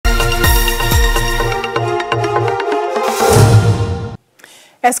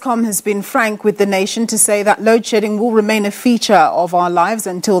Eskom has been frank with the nation to say that load shedding will remain a feature of our lives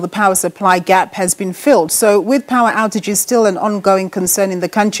until the power supply gap has been filled. So with power outages still an ongoing concern in the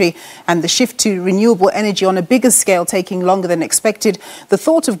country and the shift to renewable energy on a bigger scale taking longer than expected, the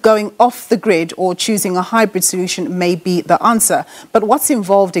thought of going off the grid or choosing a hybrid solution may be the answer. But what's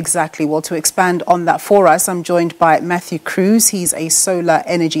involved exactly? Well, to expand on that for us, I'm joined by Matthew Cruz. He's a solar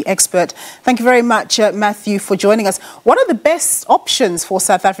energy expert. Thank you very much, Matthew, for joining us. What are the best options for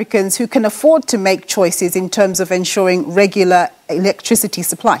South Africans who can afford to make choices in terms of ensuring regular electricity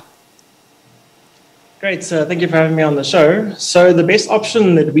supply? Great. Thank you for having me on the show. So the best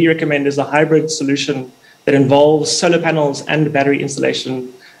option that we recommend is a hybrid solution that involves solar panels and battery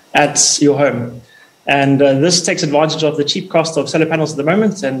installation at your home. And this takes advantage of the cheap cost of solar panels at the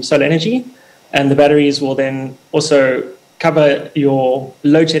moment and solar energy. And the batteries will then also cover your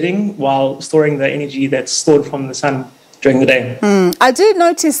load shedding while storing the energy that's stored from the sun during the day. I do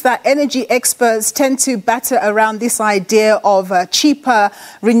notice that energy experts tend to batter around this idea of cheaper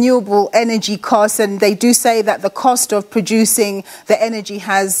renewable energy costs, and they do say that the cost of producing the energy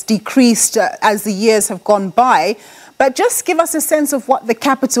has decreased as the years have gone by. But just give us a sense of what the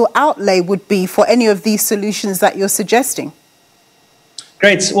capital outlay would be for any of these solutions that you're suggesting.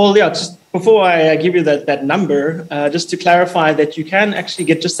 Great. Well, yeah, just before I give you that number, just to clarify that you can actually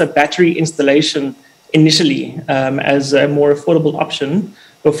get just a battery installation initially as a more affordable option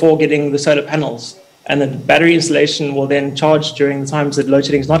before getting the solar panels. And the battery installation will then charge during the times that load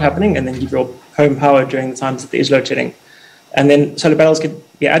shedding is not happening and then give your home power during the times that there is load shedding. And then solar panels can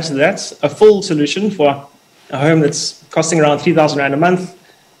be added to that. A full solution for a home that's costing around 3,000 Rand a month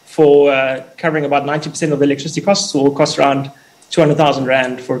for covering about 90% of the electricity costs will cost around 200,000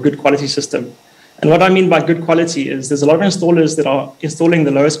 Rand for a good quality system. And what I mean by good quality is there's a lot of installers that are installing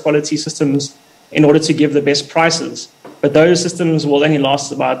the lowest quality systems in order to give the best prices. But those systems will only last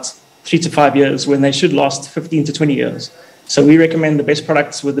about 3 to 5 years when they should last 15 to 20 years. So we recommend the best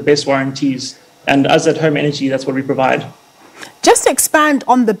products with the best warranties. And us at Home Energy, that's what we provide. Just expand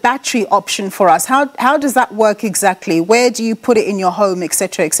on the battery option for us. How does that work exactly? Where do you put it in your home,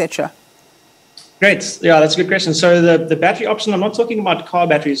 etc., etc.? Great. Yeah, that's a good question. So the battery option, I'm not talking about car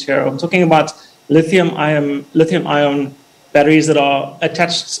batteries here. I'm talking about lithium-ion batteries that are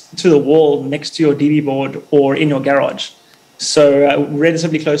attached to the wall next to your DB board or in your garage. So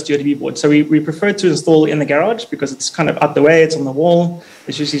relatively close to your DB board. So we prefer to install in the garage because it's kind of out the way, it's on the wall,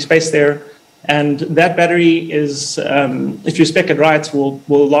 there's usually space there. And that battery is, if you spec it right, will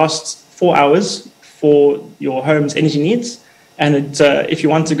last 4 hours for your home's energy needs. And if you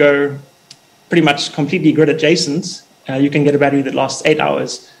want to go pretty much completely grid adjacent, you can get a battery that lasts 8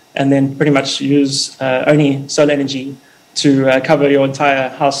 hours and then pretty much use only solar energy to cover your entire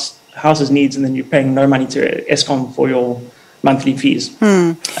house's needs, and then you're paying no money to Eskom for your monthly fees.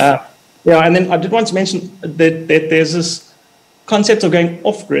 And then I did want to mention that there's this concept of going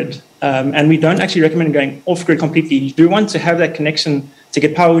off-grid, and we don't actually recommend going off-grid completely. You do want to have that connection to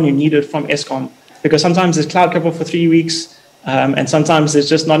get power when you need it from Eskom, because sometimes there's cloud cover for 3 weeks, and sometimes there's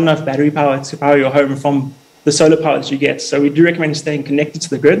just not enough battery power to power your home from the solar power that you get. So we do recommend staying connected to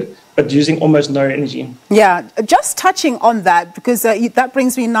the grid, but using almost no energy. Yeah, just touching on that, because that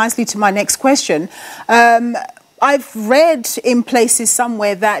brings me nicely to my next question. I've read in places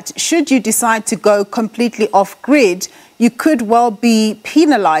somewhere that should you decide to go completely off-grid, you could well be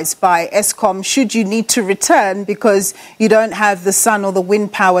penalized by Eskom should you need to return because you don't have the sun or the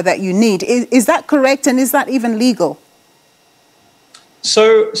wind power that you need. Is that correct, and is that even legal?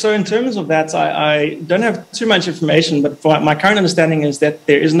 So in terms of that, I don't have too much information, but my current understanding is that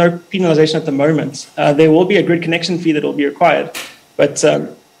there is no penalization at the moment. There will be a grid connection fee that will be required. But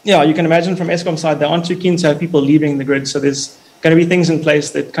yeah, you can imagine from Eskom's side, they aren't too keen to have people leaving the grid. So there's going to be things in place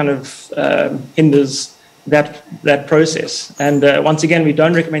that kind of hinders that process. And once again, we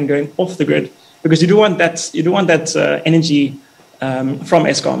don't recommend going off the grid because you do want that energy from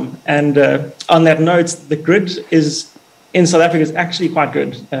Eskom. And on that note, the grid in South Africa is actually quite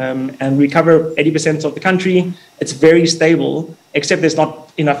good, and we cover 80% of the country. It's very stable, except there's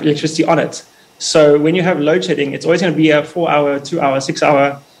not enough electricity on it. So when you have load shedding, it's always going to be a 4 hour, 2 hour, 6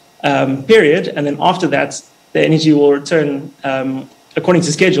 hour period, and then after that, the energy will return according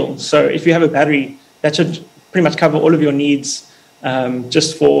to schedule. So if you have a battery, that should pretty much cover all of your needs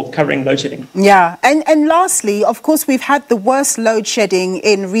just for covering load shedding. Yeah, and lastly, of course, we've had the worst load shedding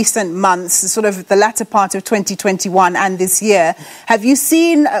in recent months, sort of the latter part of 2021 and this year. Have you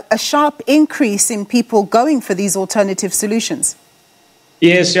seen a sharp increase in people going for these alternative solutions?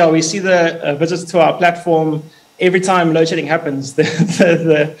 Yes, yeah, we see the visits to our platform. Every time load shedding happens,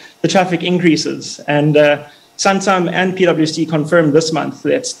 the traffic increases. And Suntime and PwC confirmed this month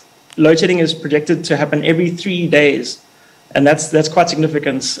that load shedding is projected to happen every 3 days. And that's quite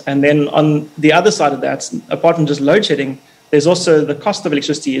significant. And then on the other side of that, apart from just load shedding, there's also the cost of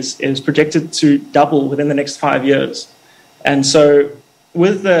electricity is projected to double within the next 5 years. And so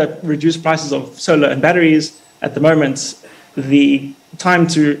with the reduced prices of solar and batteries at the moment, the time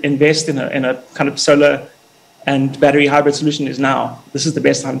to invest in a kind of solar and battery hybrid solution is now. This is the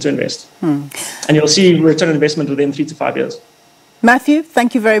best time to invest. And you'll see return on investment within 3 to 5 years. Matthew,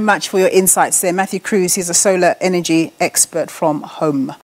 thank you very much for your insights there. Matthew Cruz, he's a solar energy expert from Home.